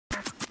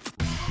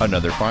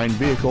Another fine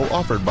vehicle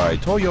offered by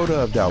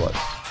Toyota of Dallas.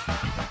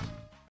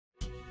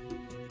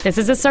 This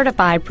is a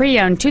certified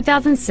pre-owned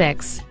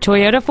 2006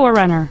 Toyota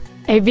 4Runner,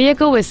 a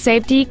vehicle with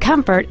safety,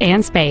 comfort,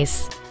 and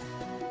space.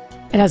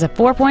 It has a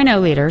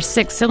 4.0-liter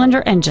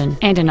six-cylinder engine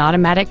and an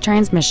automatic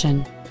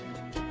transmission.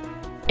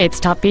 Its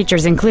top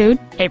features include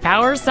a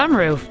power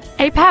sunroof,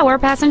 a power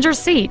passenger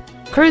seat,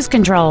 cruise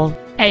control,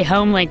 a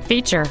home link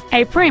feature,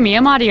 a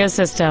premium audio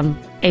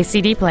system, a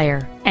CD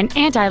player, an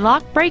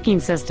anti-lock braking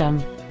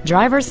system,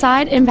 driver's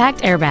side impact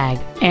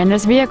airbag, and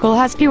this vehicle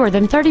has fewer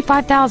than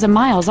 35,000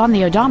 miles on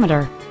the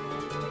odometer.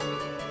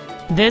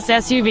 This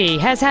SUV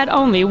has had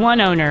only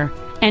one owner,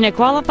 and it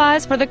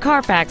qualifies for the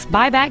Carfax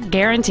buyback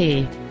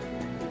guarantee.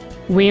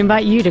 We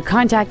invite you to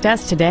contact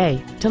us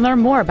today to learn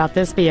more about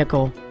this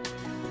vehicle.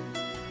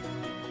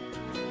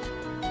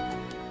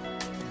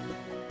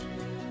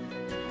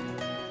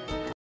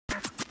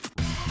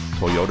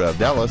 Toyota of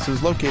Dallas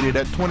is located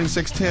at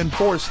 2610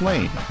 Forest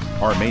Lane.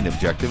 Our main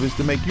objective is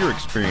to make your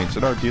experience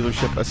at our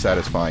dealership a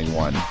satisfying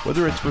one,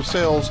 whether it's for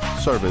sales,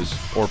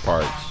 service, or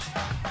parts.